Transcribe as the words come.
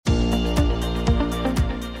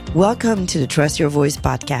Welcome to the Trust Your Voice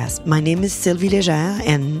podcast. My name is Sylvie Legere,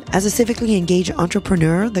 and as a civically engaged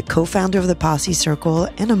entrepreneur, the co-founder of the Posse Circle,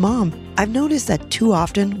 and a mom, I've noticed that too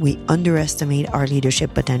often we underestimate our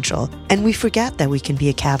leadership potential, and we forget that we can be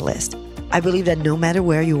a catalyst. I believe that no matter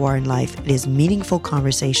where you are in life, it is meaningful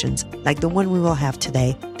conversations like the one we will have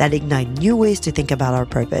today that ignite new ways to think about our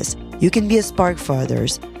purpose. You can be a spark for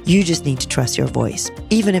others. You just need to trust your voice,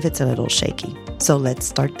 even if it's a little shaky. So let's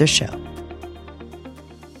start the show.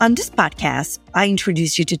 On this podcast, I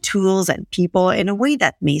introduce you to tools and people in a way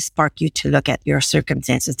that may spark you to look at your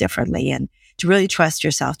circumstances differently and to really trust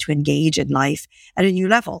yourself to engage in life at a new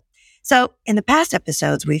level. So in the past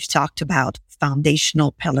episodes, we've talked about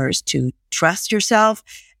foundational pillars to trust yourself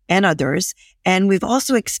and others, and we've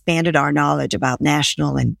also expanded our knowledge about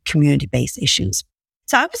national and community-based issues.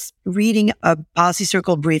 So I was reading a Policy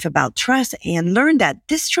Circle brief about trust and learned that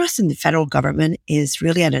distrust in the federal government is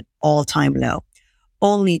really at an all-time low.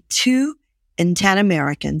 Only 2 in 10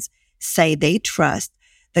 Americans say they trust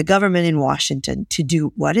the government in Washington to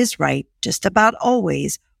do what is right just about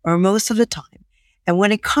always or most of the time. And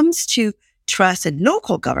when it comes to trust in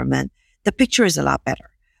local government, the picture is a lot better.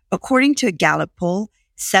 According to a Gallup poll,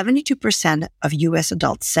 72% of U.S.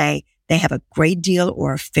 adults say they have a great deal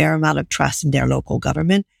or a fair amount of trust in their local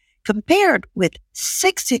government, compared with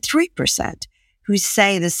 63% who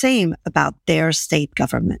say the same about their state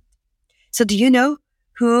government. So do you know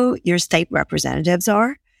who your state representatives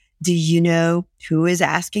are? Do you know who is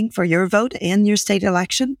asking for your vote in your state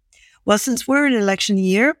election? Well, since we're in election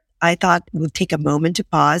year, I thought we'll take a moment to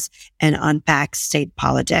pause and unpack state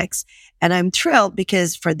politics. And I'm thrilled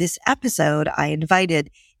because for this episode, I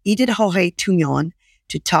invited Edith Jorge-Tuñón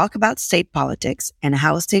to talk about state politics and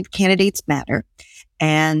how state candidates matter.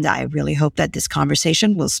 And I really hope that this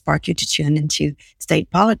conversation will spark you to tune into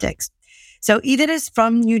state politics. So Edith is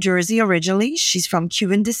from New Jersey originally. She's from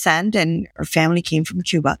Cuban descent and her family came from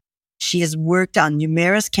Cuba. She has worked on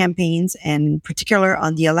numerous campaigns and in particular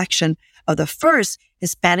on the election of the first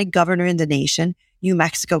Hispanic governor in the nation, New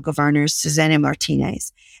Mexico Governor Susana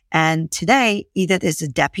Martinez. And today, Edith is the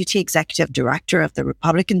Deputy Executive Director of the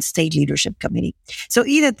Republican State Leadership Committee. So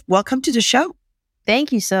Edith, welcome to the show.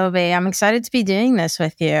 Thank you, Sylvie. I'm excited to be doing this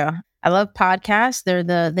with you. I love podcasts. They're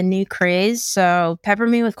the new craze. So pepper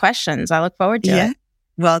me with questions. I look forward to it.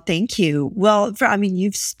 Well, thank you. Well,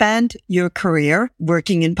 you've spent your career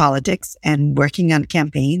working in politics and working on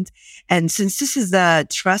campaigns. And since this is the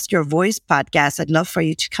Trust Your Voice podcast, I'd love for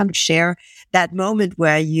you to kind of share that moment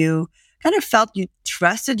where you kind of felt you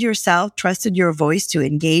trusted yourself, trusted your voice to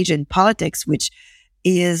engage in politics, which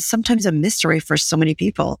is sometimes a mystery for so many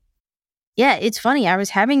people. Yeah, it's funny. I was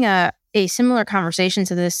having a similar conversation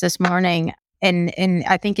to this morning. And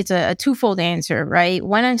I think it's a twofold answer, right?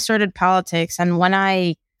 When I started politics and when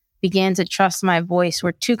I began to trust my voice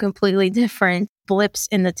were 2 completely different blips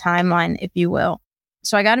in the timeline, if you will.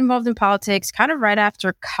 So I got involved in politics kind of right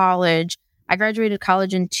after college. I graduated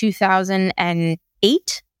college in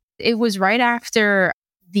 2008. It was right after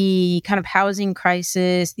the kind of housing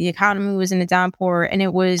crisis. The economy was in a downpour. And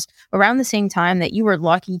it was around the same time that you were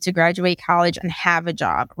lucky to graduate college and have a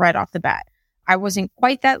job right off the bat. I wasn't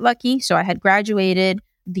quite that lucky, so I had graduated.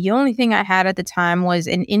 The only thing I had at the time was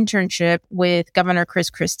an internship with Governor Chris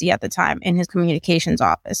Christie at the time in his communications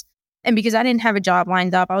office. And because I didn't have a job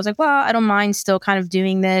lined up, I was like, well, I don't mind still kind of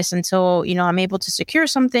doing this until, I'm able to secure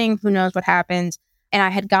something. Who knows what happens? And I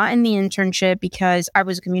had gotten the internship because I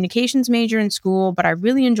was a communications major in school, but I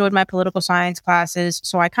really enjoyed my political science classes.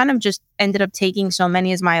 So I kind of just ended up taking so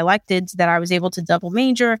many as my electives that I was able to double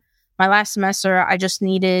major. My last semester, I just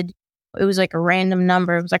needed, it was like a random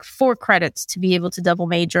number. It was like 4 credits to be able to double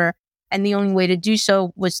major. And the only way to do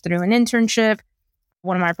so was through an internship.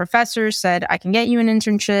 One of my professors said, I can get you an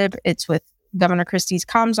internship. It's with Governor Christie's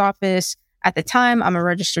comms office. At the time, I'm a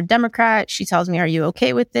registered Democrat. She tells me, are you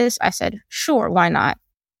okay with this? I said, sure, why not?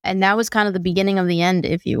 And that was kind of the beginning of the end,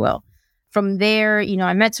 if you will. From there,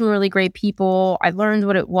 I met some really great people. I learned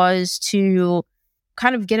what it was to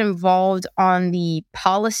kind of get involved on the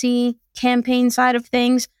policy campaign side of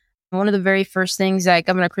things. One of the very first things that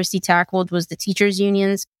Governor Christie tackled was the teachers'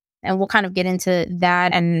 unions. And we'll kind of get into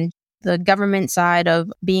that and the government side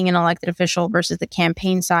of being an elected official versus the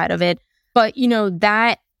campaign side of it. But,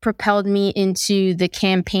 that propelled me into the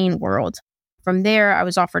campaign world. From there, I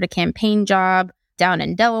was offered a campaign job down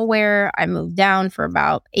in Delaware. I moved down for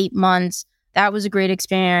about 8 months. That was a great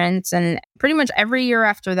experience. And pretty much every year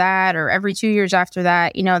after that, or every 2 years after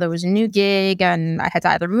that, there was a new gig and I had to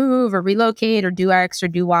either move or relocate or do X or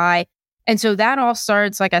do Y. And so that all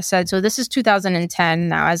starts, like I said, so this is 2010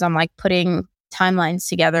 now as I'm like putting timelines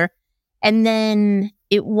together. And then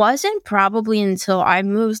It wasn't probably until I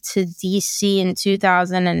moved to DC in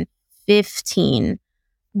 2015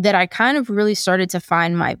 that I kind of really started to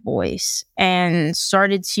find my voice and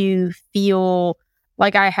started to feel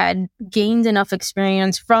like I had gained enough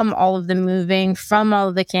experience from all of the moving, from all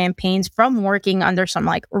of the campaigns, from working under some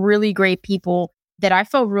like really great people, that I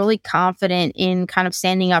felt really confident in kind of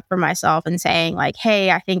standing up for myself and saying like,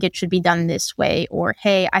 hey, I think it should be done this way, or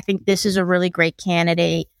hey, I think this is a really great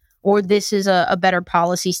candidate, or this is a better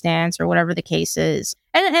policy stance, or whatever the case is.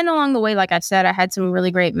 And along the way, like I said, I had some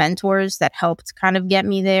really great mentors that helped kind of get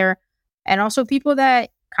me there. And also people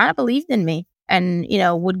that kind of believed in me and, you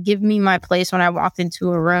know, would give me my place when I walked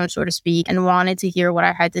into a room, so to speak, and wanted to hear what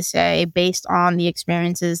I had to say based on the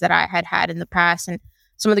experiences that I had had in the past. And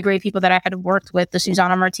some of the great people that I had worked with, the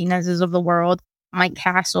Susana Martinezes of the world, Mike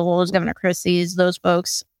Castles, Governor Christie's, those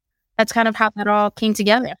folks. That's kind of how that all came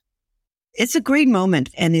together. It's a great moment.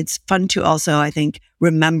 And it's fun to also, I think,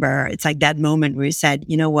 remember. It's like that moment where you said,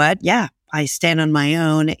 you know what? Yeah, I stand on my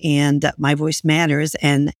own and my voice matters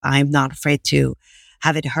and I'm not afraid to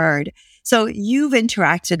have it heard. So you've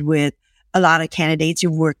interacted with a lot of candidates.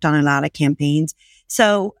 You've worked on a lot of campaigns.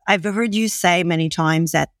 So I've heard you say many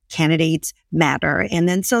times that candidates matter. And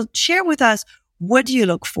then so share with us, what do you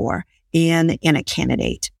look for in a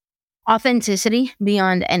candidate? Authenticity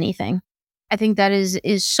beyond anything. I think that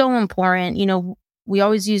is so important. You know, we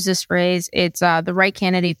always use this phrase, it's the right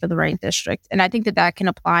candidate for the right district. And I think that can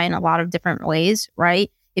apply in a lot of different ways,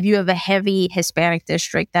 right? If you have a heavy Hispanic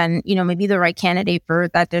district, then, you know, maybe the right candidate for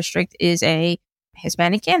that district is a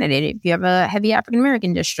Hispanic candidate. If you have a heavy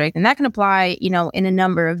African-American district, and that can apply, you know, in a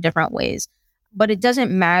number of different ways. But it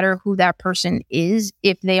doesn't matter who that person is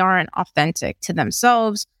if they aren't authentic to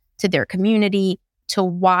themselves, to their community, to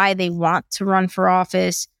why they want to run for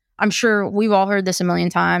office. I'm sure we've all heard this a million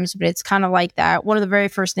times, but it's kind of like that. One of the very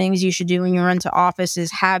first things you should do when you run to office is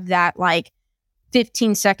have that like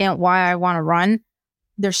 15-second why I want to run.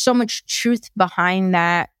 There's so much truth behind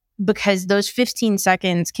that because those 15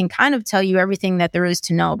 seconds can kind of tell you everything that there is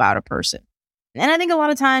to know about a person. And I think a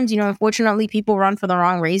lot of times, you know, unfortunately, people run for the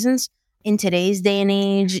wrong reasons. In today's day and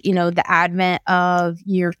age, you know, the advent of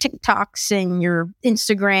your TikToks and your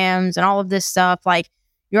Instagrams and all of this stuff, like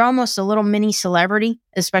you're almost a little mini celebrity,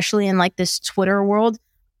 especially in like this Twitter world.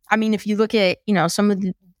 I mean, if you look at, you know, some of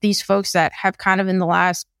these folks that have kind of in the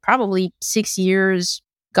last probably 6 years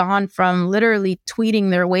gone from literally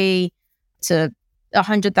tweeting their way to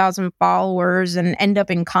 100,000 followers and end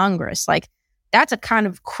up in Congress, like that's a kind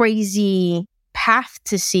of crazy path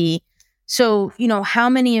to see. So, you know, how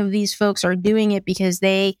many of these folks are doing it because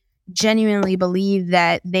they genuinely believe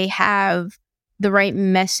that they have the right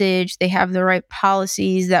message, they have the right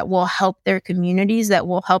policies that will help their communities, that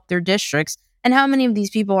will help their districts? And how many of these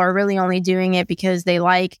people are really only doing it because they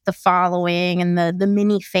like the following and the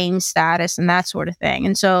mini fame status and that sort of thing?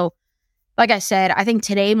 And so, like I said, I think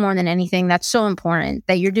today more than anything, that's so important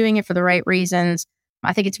that you're doing it for the right reasons.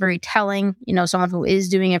 I think it's very telling, you know, someone who is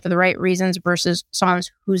doing it for the right reasons versus someone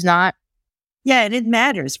who's not. Yeah, and it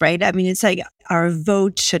matters, right? I mean, it's like our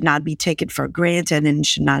vote should not be taken for granted and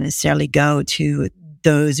should not necessarily go to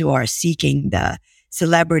those who are seeking the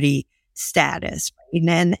celebrity status.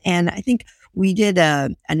 Right? And I think we did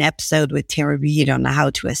an episode with Tara Reid on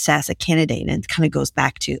how to assess a candidate, and it kind of goes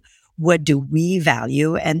back to what do we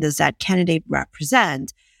value and does that candidate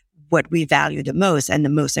represent what we value the most and the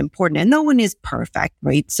most important? And no one is perfect,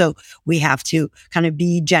 right? So we have to kind of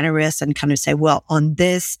be generous and kind of say, well, on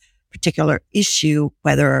this particular issue,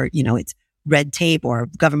 whether, you know, it's red tape or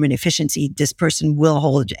government efficiency, this person will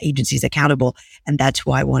hold agencies accountable. And that's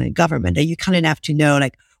who I want in government. And you kind of have to know,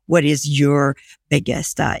 like, what is your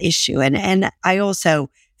biggest issue? And I also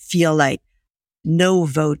feel like no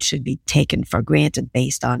vote should be taken for granted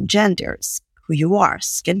based on genders, who you are,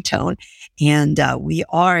 skin tone. And we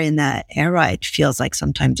are in that era. It feels like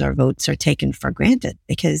sometimes our votes are taken for granted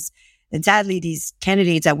because, and sadly, these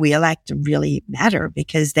candidates that we elect really matter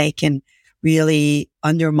because they can really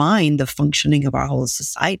undermine the functioning of our whole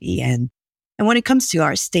society. And when it comes to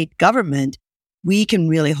our state government, we can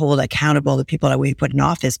really hold accountable the people that we put in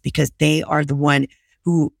office because they are the one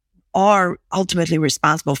who are ultimately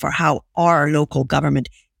responsible for how our local government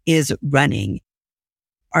is running.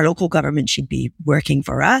 Our local government should be working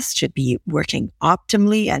for us, should be working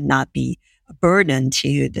optimally and not be a burden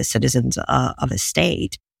to the citizens of a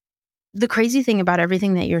state. The crazy thing about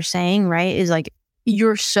everything that you're saying, right, is like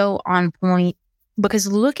you're so on point because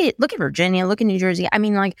look at Virginia, look at New Jersey. I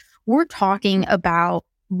mean, like we're talking about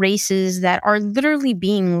races that are literally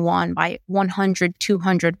being won by 100,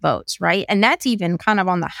 200 votes, right? And that's even kind of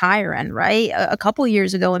on the higher end, right? A couple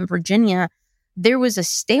years ago in Virginia, there was a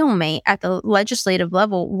stalemate at the legislative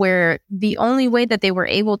level where the only way that they were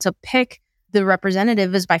able to pick the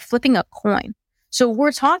representative is by flipping a coin. So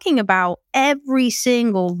we're talking about every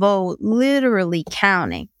single vote literally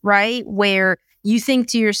counting, right? Where you think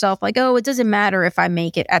to yourself like, oh, it doesn't matter if I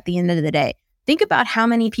make it at the end of the day. Think about how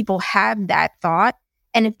many people have that thought.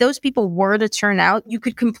 And if those people were to turn out, you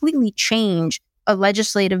could completely change a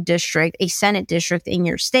legislative district, a Senate district in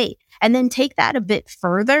your state. And then take that a bit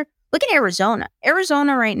further. Look at Arizona.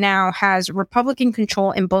 Arizona right now has Republican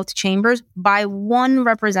control in both chambers by one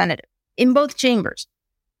representative in both chambers.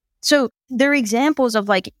 So there are examples of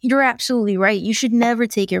like, you're absolutely right. You should never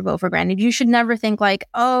take your vote for granted. You should never think like,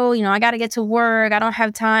 oh, I got to get to work. I don't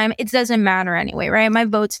have time. It doesn't matter anyway, right? My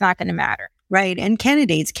vote's not going to matter. Right. And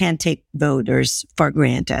candidates can't take voters for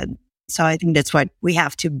granted. So I think that's what we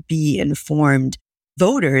have to be informed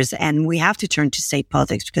voters, and we have to turn to state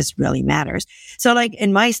politics because it really matters. So like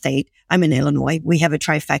in my state, I'm in Illinois, we have a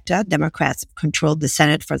trifecta. Democrats have controlled the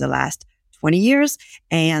Senate for the last 20 years,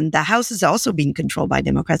 and the House is also being controlled by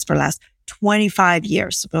Democrats for the last 25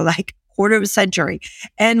 years, so like quarter of a century.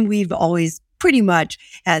 And we've always pretty much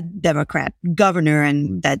had Democrat governor,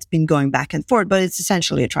 and that's been going back and forth, but it's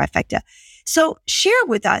essentially a trifecta. So share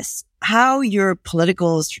with us how your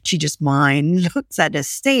political strategist mind looks at a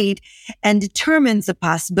state and determines the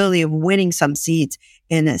possibility of winning some seats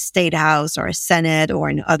in a state house or a Senate or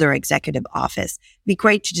in other executive office. It'd be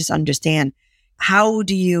great to just understand, how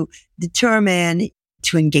do you determine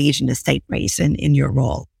to engage in a state race in your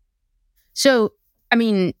role? So, I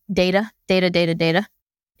mean, data.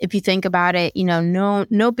 If you think about it,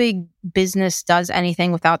 no big business does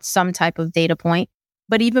anything without some type of data point.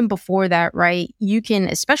 But even before that, right, you can,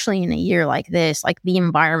 especially in a year like this, like the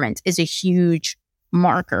environment is a huge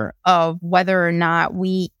marker of whether or not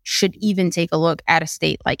we should even take a look at a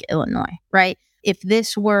state like Illinois, right? If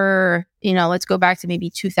this were, let's go back to maybe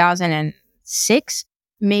 2006,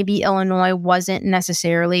 maybe Illinois wasn't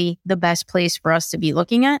necessarily the best place for us to be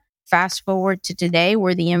looking at. Fast forward to today,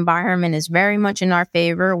 where the environment is very much in our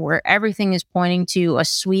favor, where everything is pointing to a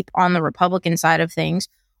sweep on the Republican side of things.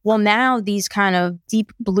 Well, now these kind of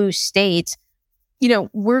deep blue states,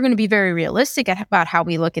 we're going to be very realistic about how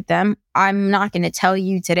we look at them. I'm not going to tell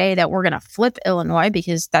you today that we're going to flip Illinois,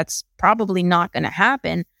 because that's probably not going to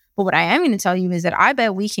happen. But what I am going to tell you is that I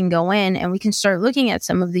bet we can go in and we can start looking at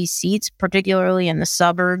some of these seats, particularly in the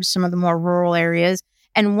suburbs, some of the more rural areas.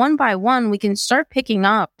 And one by one, we can start picking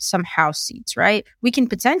up some House seats, right? We can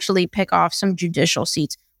potentially pick off some judicial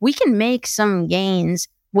seats. We can make some gains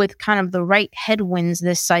with kind of the right headwinds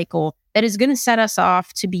this cycle that is going to set us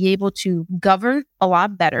off to be able to govern a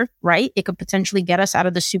lot better, right? It could potentially get us out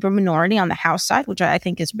of the super minority on the House side, which I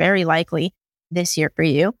think is very likely this year for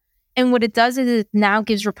you. And what it does is it now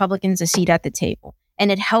gives Republicans a seat at the table. And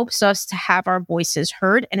it helps us to have our voices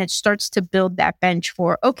heard. And it starts to build that bench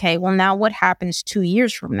for, okay, well, now what happens 2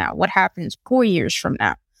 years from now? What happens 4 years from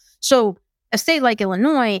now? So a state like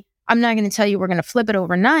Illinois, I'm not going to tell you we're going to flip it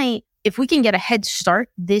overnight. If we can get a head start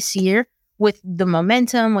this year with the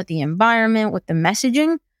momentum, with the environment, with the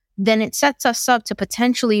messaging, then it sets us up to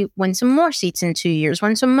potentially win some more seats in 2 years,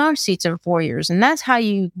 win some more seats in 4 years. And that's how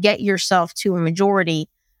you get yourself to a majority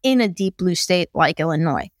in a deep blue state like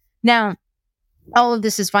Illinois. Now, all of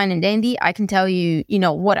this is fine and dandy. I can tell you,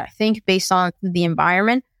 what I think based on the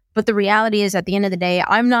environment. But the reality is, at the end of the day,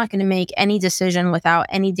 I'm not going to make any decision without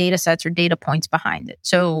any data sets or data points behind it.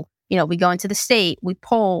 So, we go into the state, we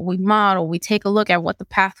poll, we model, we take a look at what the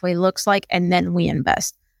pathway looks like, and then we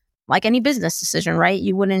invest. Like any business decision, right?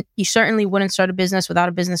 You certainly wouldn't start a business without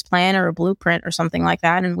a business plan or a blueprint or something like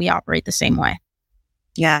that. And we operate the same way.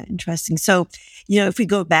 Yeah, interesting. So, if we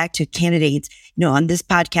go back to candidates, on this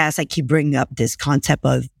podcast, I keep bringing up this concept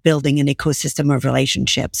of building an ecosystem of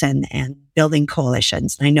relationships and building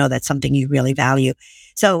coalitions. I know that's something you really value.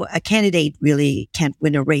 So a candidate really can't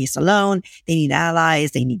win a race alone. They need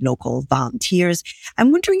allies. They need local volunteers.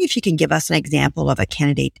 I'm wondering if you can give us an example of a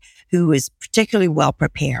candidate who is particularly well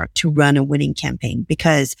prepared to run a winning campaign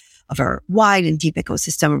because of her wide and deep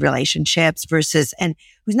ecosystem of relationships and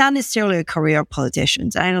who's not necessarily a career politician.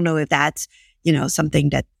 I don't know if that's, something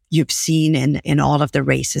that you've seen in all of the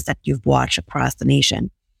races that you've watched across the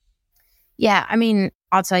nation. Yeah, I mean,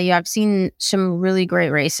 I'll tell you, I've seen some really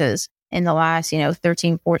great races in the last,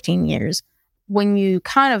 13, 14 years. When you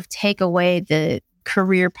kind of take away the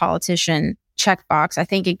career politician checkbox, I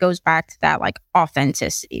think it goes back to that like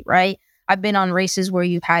authenticity, right? I've been on races where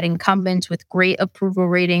you've had incumbents with great approval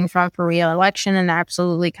rating from for re-election and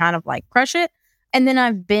absolutely kind of like crush it. And then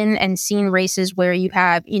I've been and seen races where you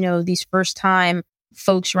have, these first time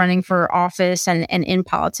folks running for office and in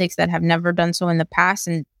politics that have never done so in the past.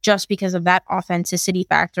 And just because of that authenticity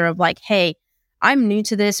factor of like, hey, I'm new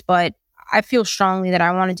to this, but I feel strongly that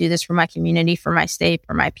I want to do this for my community, for my state,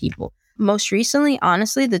 for my people. Most recently,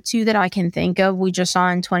 honestly, the two that I can think of, we just saw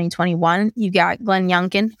in 2021, you got Glenn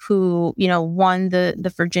Youngkin, who, won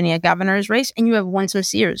the Virginia governor's race, and you have Winsome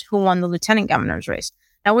Sears, who won the lieutenant governor's race.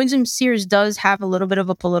 Now, Winsome Sears does have a little bit of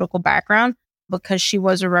a political background because she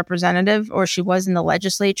was a representative, or she was in the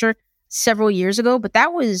legislature several years ago, but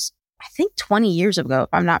that was, I think, 20 years ago, if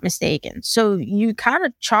I'm not mistaken. So you kind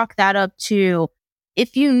of chalk that up to,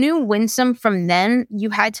 if you knew Winsome from then,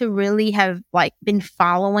 you had to really have been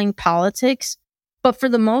following politics. But for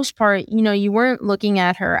the most part, you weren't looking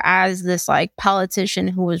at her as this politician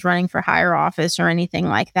who was running for higher office or anything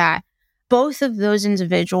like that. Both of those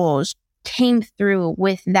individuals came through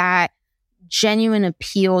with that genuine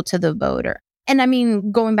appeal to the voter. And I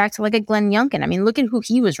mean, going back to a Glenn Youngkin, I mean, look at who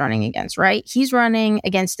he was running against, right? He's running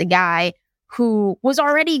against a guy who was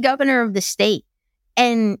already governor of the state.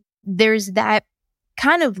 And there's that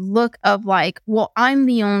kind of look of well, I'm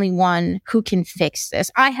the only one who can fix this.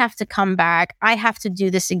 I have to come back. I have to do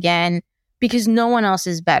this again because no one else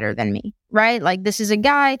is better than me, right? This is a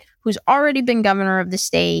guy who's already been governor of the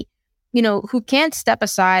state, who can't step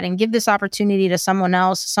aside and give this opportunity to someone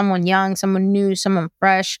else, someone young, someone new, someone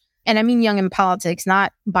fresh. And I mean young in politics,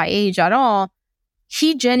 not by age at all.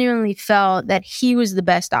 He genuinely felt that he was the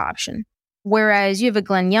best option. Whereas you have a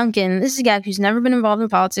Glenn Youngkin, this is a guy who's never been involved in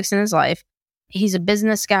politics in his life. He's a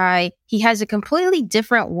business guy. He has a completely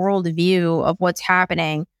different worldview of what's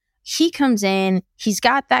happening. He comes in, he's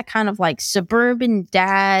got that kind of suburban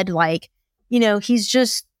dad, he's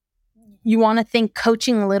just, you want to think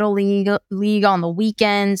coaching little league on the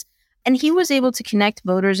weekends. And he was able to connect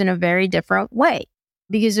voters in a very different way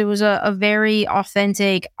because it was a very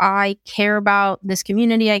authentic, I care about this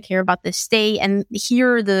community, I care about this state, and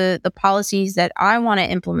here are the policies that I want to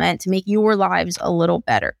implement to make your lives a little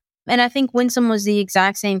better. And I think Winsome was the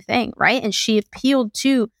exact same thing, right? And she appealed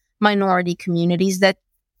to minority communities that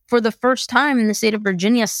for the first time in the state of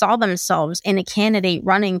Virginia saw themselves in a candidate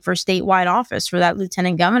running for statewide office for that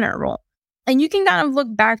lieutenant governor role. And you can kind of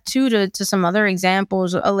look back to some other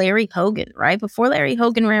examples. Larry Hogan, right? Before Larry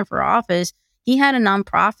Hogan ran for office, he had a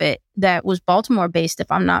nonprofit that was Baltimore based,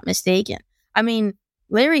 if I'm not mistaken. I mean,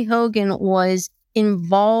 Larry Hogan was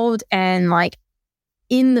involved and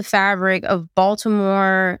in the fabric of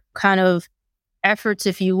Baltimore kind of efforts,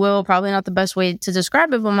 if you will. Probably not the best way to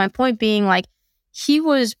describe it, but my point being he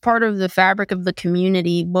was part of the fabric of the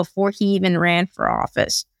community before he even ran for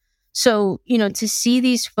office. So, to see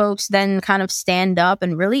these folks then kind of stand up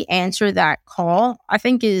and really answer that call, I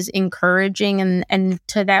think is encouraging. And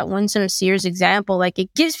to that Winsome Sears example,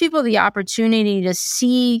 it gives people the opportunity to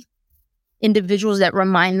see individuals that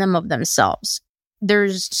remind them of themselves.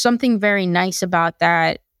 There's something very nice about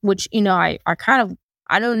that, which, I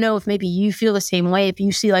don't know if maybe you feel the same way if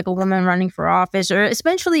you see a woman running for office, or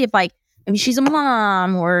especially if she's a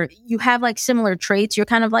mom or you have similar traits, you're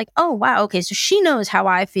kind of oh, wow, okay, so she knows how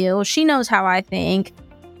I feel. She knows how I think.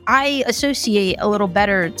 I associate a little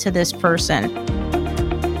better to this person.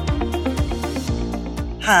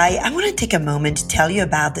 Hi, I want to take a moment to tell you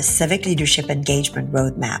about the Civic Leadership Engagement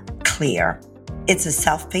Roadmap, CLEAR. It's a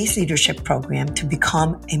self-paced leadership program to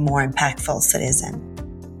become a more impactful citizen.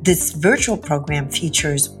 This virtual program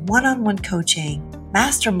features one-on-one coaching,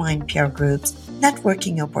 mastermind peer groups,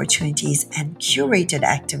 networking opportunities, and curated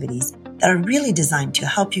activities that are really designed to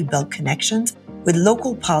help you build connections with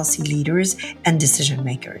local policy leaders and decision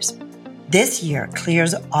makers. This year,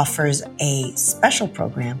 CLEARS offers a special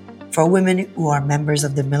program for women who are members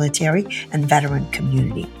of the military and veteran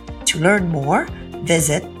community. To learn more,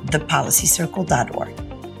 visit thepolicycircle.org.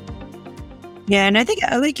 Yeah, and I think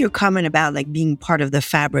I like your comment about being part of the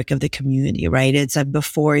fabric of the community, right? It's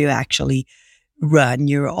before you actually run,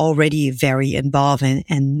 you're already very involved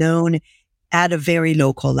and known at a very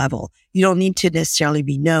local level. You don't need to necessarily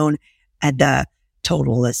be known at the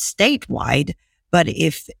total statewide, but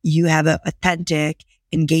if you have an authentic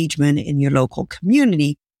engagement in your local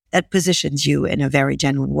community, that positions you in a very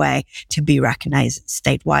genuine way to be recognized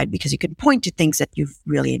statewide because you can point to things that you've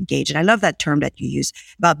really engaged. And I love that term that you use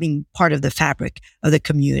about being part of the fabric of the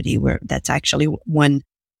community, where that's actually one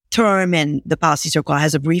term, and the Policy Circle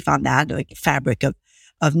has a brief on that, fabric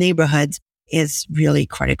of neighborhoods is really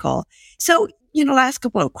critical. So, last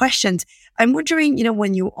couple of questions. I'm wondering,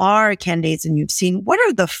 when you are candidates and you've seen, what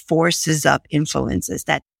are the forces of influences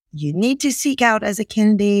that you need to seek out as a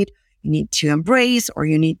candidate, you need to embrace, or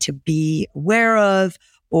you need to be aware of,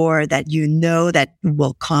 or that that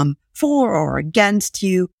will come for or against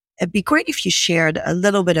you? it'd be great if you shared a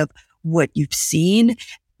little bit of what you've seen,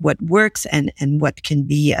 what works, and what can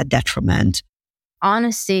be a detriment.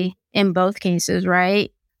 Honesty in both cases,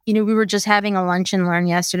 right? We were just having a lunch and learn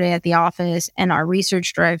yesterday at the office, and our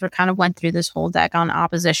research director kind of went through this whole deck on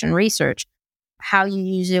opposition research, how you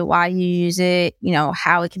use it, why you use it,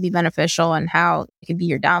 how it can be beneficial and how it can be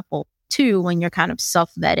your downfall too when you're kind of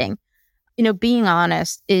self-vetting. Being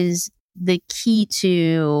honest is the key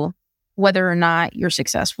to whether or not you're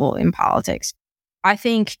successful in politics. I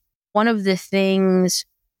think one of the things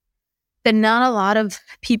that not a lot of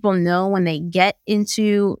people know when they get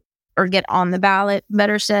into or get on the ballot,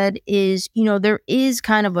 better said, is, there is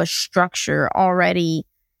kind of a structure already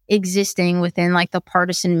existing within like the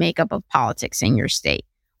partisan makeup of politics in your state,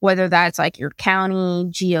 whether that's like your county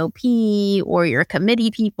GOP or your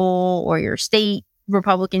committee people or your state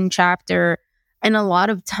Republican chapter. And a lot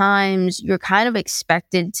of times you're kind of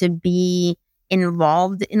expected to be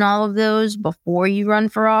involved in all of those before you run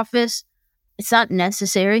for office. It's not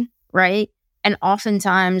necessary, right? And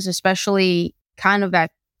oftentimes, especially kind of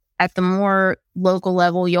at the more local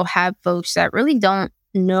level, you'll have folks that really don't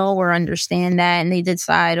know or understand that. And they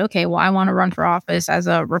decide, okay, well, I want to run for office as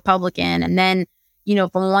a Republican. And then,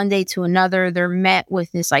 from one day to another, they're met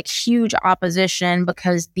with this like huge opposition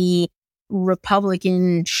because the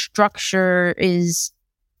Republican structure is,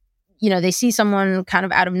 they see someone kind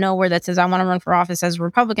of out of nowhere that says, I want to run for office as a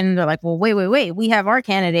Republican. And they're like, well, wait, we have our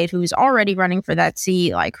candidate who's already running for that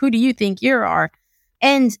seat. Like, who do you think you are?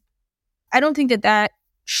 And I don't think that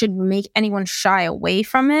should make anyone shy away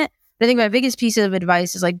from it. But I think my biggest piece of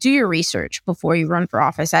advice is like, do your research before you run for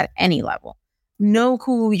office at any level. Know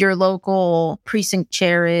who your local precinct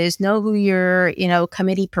chair is, know who your,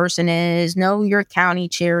 committee person is, know who your county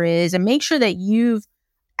chair is, and make sure that you've,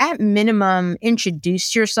 at minimum,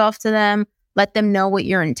 introduced yourself to them, let them know what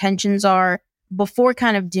your intentions are before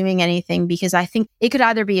kind of doing anything, because I think it could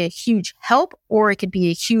either be a huge help or it could be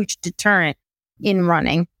a huge deterrent in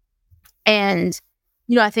running. And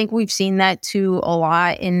I think we've seen that too a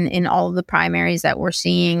lot in all of the primaries that we're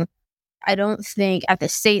seeing. I don't think at the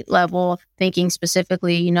state level, thinking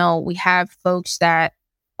specifically, we have folks that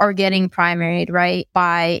are getting primaried, right,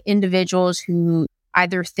 by individuals who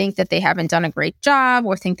either think that they haven't done a great job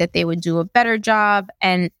or think that they would do a better job.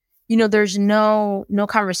 And, there's no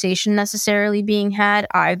conversation necessarily being had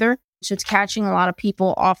either. So it's catching a lot of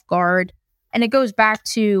people off guard. And it goes back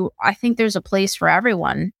to, I think there's a place for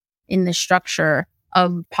everyone in the structure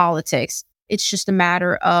of politics. It's just a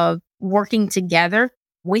matter of working together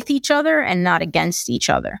with each other and not against each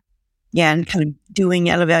other. Yeah, and kind of doing,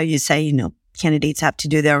 you say, candidates have to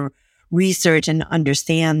do their research and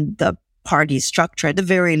understand the party structure at the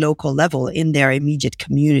very local level in their immediate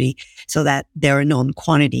community so that they're a known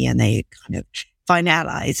quantity and they kind of find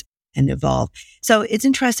allies and evolve. So it's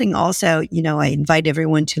interesting also, I invite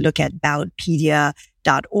everyone to look at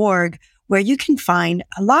ballotpedia.org, where you can find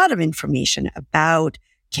a lot of information about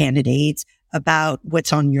candidates, about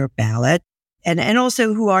what's on your ballot, and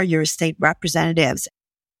also who are your state representatives.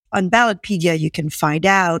 On Ballotpedia, you can find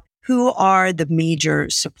out who are the major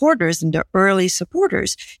supporters and the early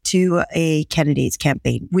supporters to a candidate's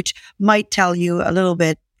campaign, which might tell you a little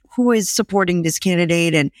bit who is supporting this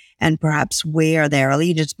candidate and perhaps where their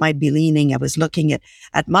allegiance might be leaning. I was looking at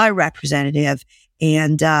my representative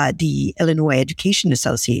and the Illinois Education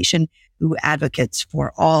Association, who advocates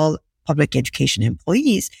for all public education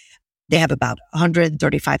employees. They have about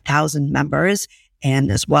 135,000 members,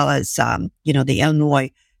 and as well as, the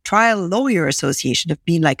Illinois Trial Lawyer Association have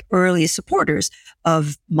been like early supporters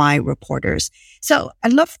of my reporters. So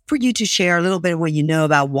I'd love for you to share a little bit of what you know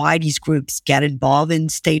about why these groups get involved in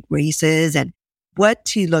state races and what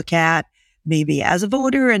to look at maybe as a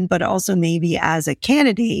voter but also maybe as a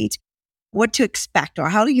candidate, what to expect or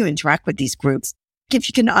how do you interact with these groups? If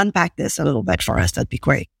you can unpack this a little bit for us, that'd be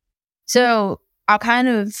great. So I'll kind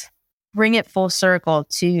of bring it full circle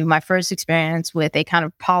to my first experience with a kind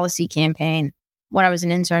of policy campaign when I was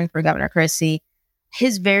an intern for Governor Christie.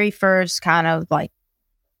 His very first kind of like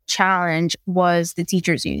challenge was the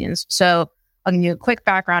teachers' unions. So I'll give you a quick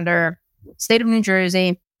backgrounder. State of New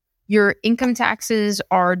Jersey, your income taxes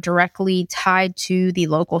are directly tied to the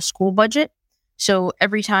local school budget. So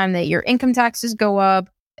every time that your income taxes go up,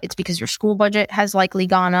 it's because your school budget has likely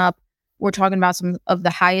gone up. We're talking about some of the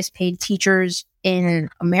highest paid teachers in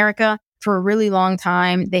America. For a really long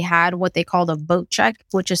time, they had what they called a vote check,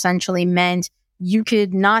 which essentially meant you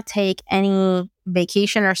could not take any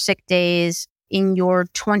vacation or sick days in your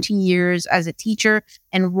 20 years as a teacher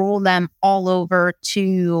and roll them all over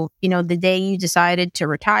to, the day you decided to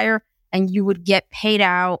retire, and you would get paid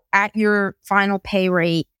out at your final pay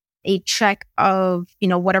rate a check of,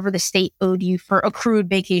 whatever the state owed you for accrued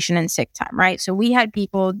vacation and sick time, right? So we had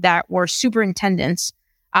people that were superintendents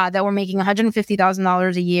that were making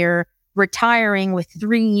 $150,000 a year, retiring with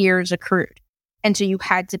 3 years accrued. And so you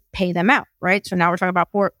had to pay them out, right? So now we're talking about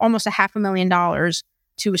almost $500,000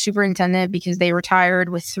 to a superintendent because they retired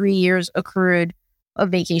with 3 years accrued of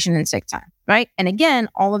vacation and sick time, right? And again,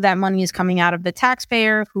 all of that money is coming out of the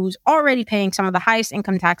taxpayer who's already paying some of the highest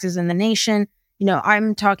income taxes in the nation.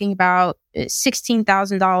 I'm talking about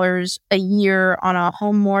 $16,000 a year on a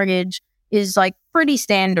home mortgage is like pretty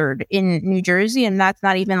standard in New Jersey. And that's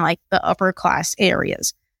not even like the upper class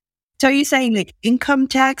areas. So are you saying like income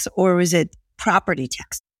tax or is it property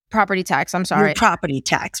tax? Property tax, I'm sorry. Your property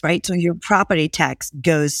tax, right? So your property tax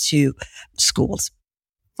goes to schools.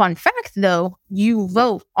 Fun fact, though, you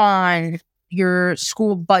vote on your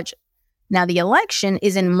school budget. Now, the election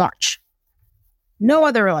is in March. No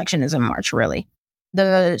other election is in March, really.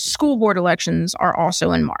 The school board elections are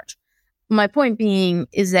also in March. My point being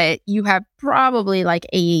is that you have probably like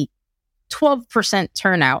a 12%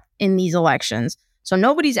 turnout in these elections. So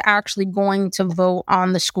nobody's actually going to vote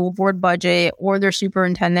on the school board budget or their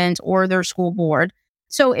superintendent or their school board.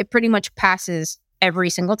 So it pretty much passes every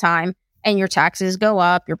single time. And your taxes go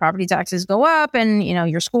up, your property taxes go up, and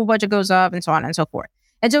your school budget goes up, and so on and so forth.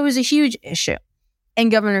 And so it was a huge issue.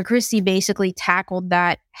 And Governor Christie basically tackled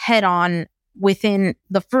that head on within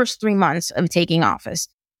the first 3 months of taking office.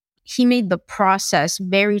 He made the process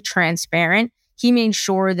very transparent. He made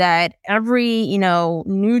sure that every,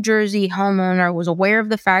 New Jersey homeowner was aware of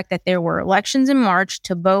the fact that there were elections in March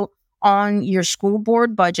to vote on your school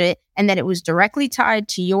board budget and that it was directly tied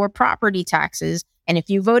to your property taxes. And if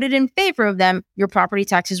you voted in favor of them, your property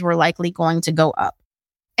taxes were likely going to go up.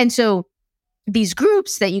 And so these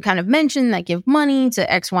groups that you kind of mentioned that give money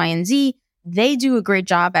to X, Y, and Z, they do a great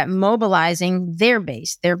job at mobilizing their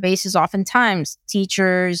base. Their base is oftentimes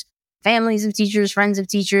teachers, families of teachers, friends of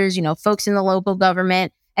teachers, folks in the local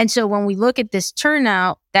government. And so when we look at this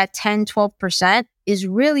turnout, that 10, 12% is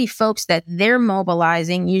really folks that they're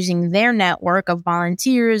mobilizing using their network of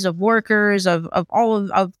volunteers, of workers, of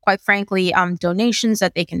quite frankly, donations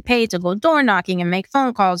that they can pay to go door knocking and make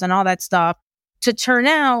phone calls and all that stuff to turn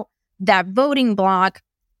out that voting block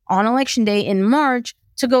on election day in March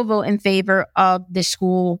to go vote in favor of the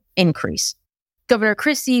school increase. Governor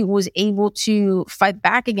Christie was able to fight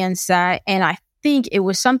back against that. And I think it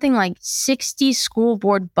was something like 60 school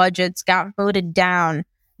board budgets got voted down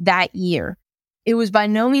that year. It was by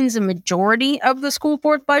no means a majority of the school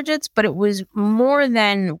board budgets, but it was more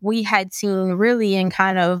than we had seen really in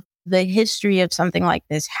kind of the history of something like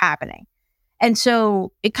this happening. And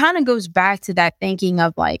so it kind of goes back to that thinking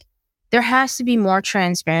of like, there has to be more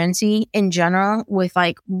transparency in general with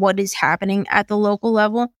like what is happening at the local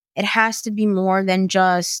level. It has to be more than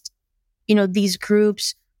just, these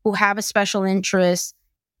groups who have a special interest,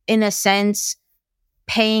 in a sense,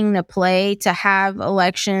 paying to play to have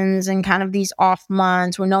elections and kind of these off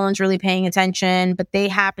months where no one's really paying attention, but they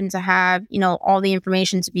happen to have, all the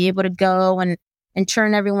information to be able to go and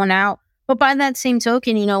turn everyone out. But by that same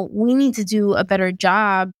token, we need to do a better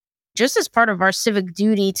job just as part of our civic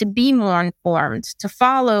duty to be more informed, to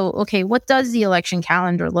follow, okay, what does the election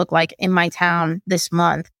calendar look like in my town this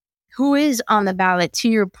month? Who is on the ballot? To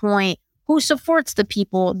your point, who supports the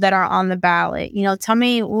people that are on the ballot? Tell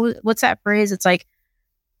me, what's that phrase? It's like,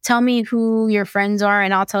 tell me who your friends are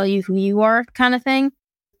and I'll tell you who you are kind of thing.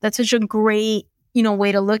 That's such a great,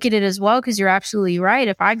 way to look at it as well, because you're absolutely right.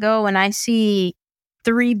 If I go and I see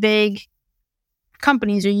 3 big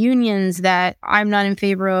companies or unions that I'm not in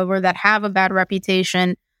favor of or that have a bad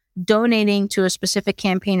reputation donating to a specific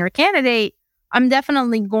campaign or candidate, I'm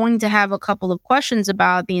definitely going to have a couple of questions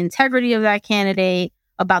about the integrity of that candidate,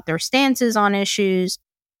 about their stances on issues.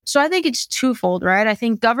 So I think it's twofold, right? I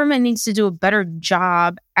think government needs to do a better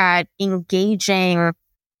job at engaging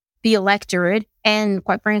the electorate and,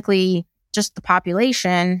 quite frankly, just the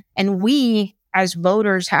population. And we, as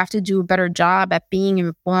voters, have to do a better job at being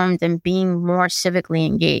informed and being more civically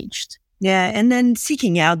engaged. Yeah, and then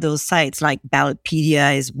seeking out those sites like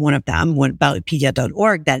Ballotpedia is one of them,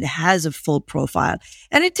 ballotpedia.org, that has a full profile.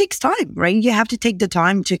 And it takes time, right? You have to take the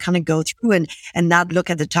time to kind of go through and not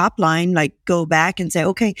look at the top line, like go back and say,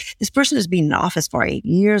 okay, this person has been in office for 8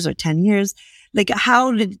 years or 10 years. Like,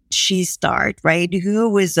 how did she start, right? Who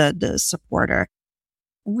was the supporter?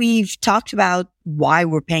 We've talked about why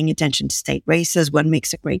we're paying attention to state races, what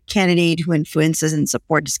makes a great candidate, who influences and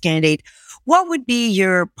supports this candidate. What would be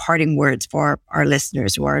your parting words for our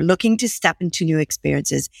listeners who are looking to step into new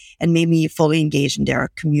experiences and maybe fully engage in their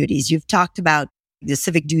communities? You've talked about the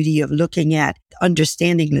civic duty of looking at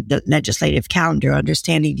understanding the legislative calendar,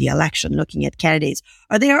 understanding the election, looking at candidates.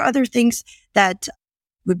 Are there other things that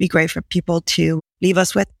would be great for people to leave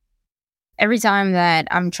us with? Every time that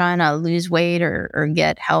I'm trying to lose weight or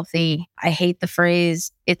get healthy, I hate the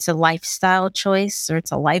phrase, it's a lifestyle choice or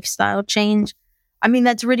it's a lifestyle change. I mean,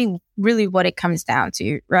 that's really, really what it comes down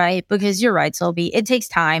to, right? Because you're right, Sylvie, it takes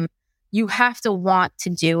time. You have to want to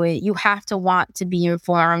do it. You have to want to be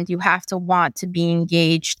informed. You have to want to be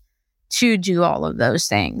engaged to do all of those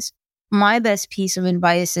things. My best piece of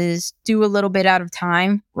advice is do a little bit out of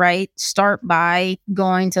time, right? Start by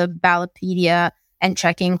going to Ballotpedia and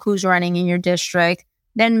checking who's running in your district.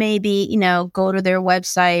 Then maybe, go to their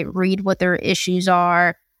website, read what their issues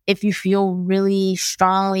are. If you feel really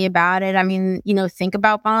strongly about it, think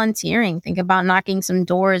about volunteering, think about knocking some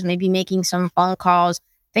doors, maybe making some phone calls.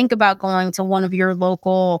 Think about going to one of your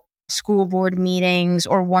local school board meetings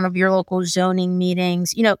or one of your local zoning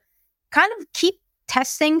meetings. Kind of keep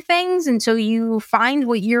testing things until you find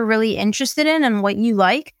what you're really interested in and what you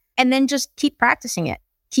like, and then just keep practicing it,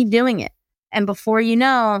 keep doing it. And before you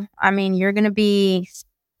know,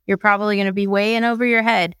 you're probably going to be way in over your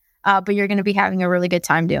head, but you're going to be having a really good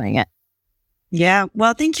time doing it. Yeah.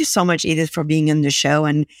 Well, thank you so much, Edith, for being on the show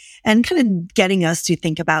and kind of getting us to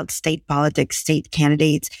think about state politics, state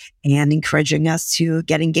candidates, and encouraging us to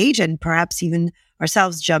get engaged and perhaps even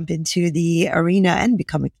ourselves jump into the arena and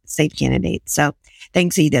become a state candidate. So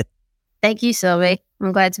thanks, Edith. Thank you, Sylvie.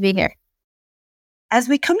 I'm glad to be here. As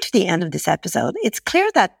we come to the end of this episode, it's clear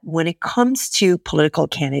that when it comes to political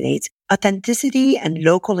candidates, authenticity and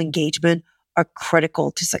local engagement are critical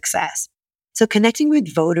to success. So connecting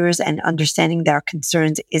with voters and understanding their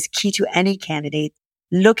concerns is key to any candidate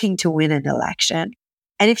looking to win an election.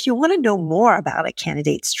 And if you want to know more about a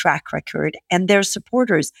candidate's track record and their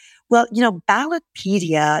supporters, well,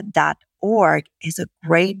 ballotpedia.org is a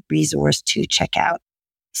great resource to check out.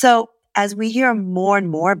 So as we hear more and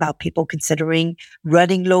more about people considering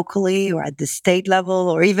running locally or at the state level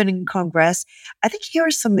or even in Congress, I think here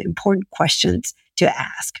are some important questions to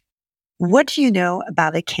ask. What do you know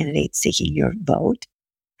about a candidate seeking your vote?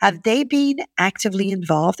 Have they been actively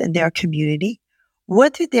involved in their community?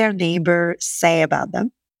 What do their neighbors say about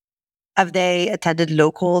them? Have they attended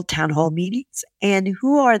local town hall meetings? And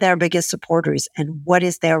who are their biggest supporters? And what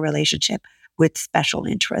is their relationship with special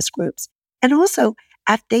interest groups? And also,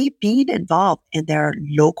 have they been involved in their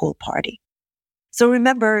local party? So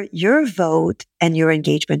remember, your vote and your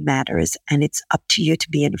engagement matters, and it's up to you to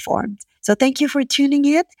be informed. So thank you for tuning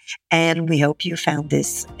in, and we hope you found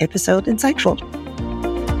this episode insightful.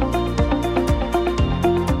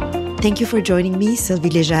 Thank you for joining me, Sylvie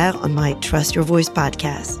Légère, on my Trust Your Voice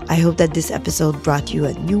podcast. I hope that this episode brought you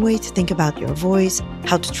a new way to think about your voice,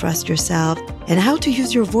 how to trust yourself, and how to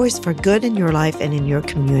use your voice for good in your life and in your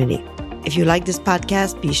community. If you like this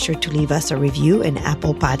podcast, be sure to leave us a review in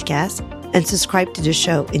Apple Podcasts and subscribe to the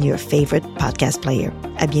show in your favorite podcast player.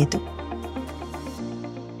 À bientôt.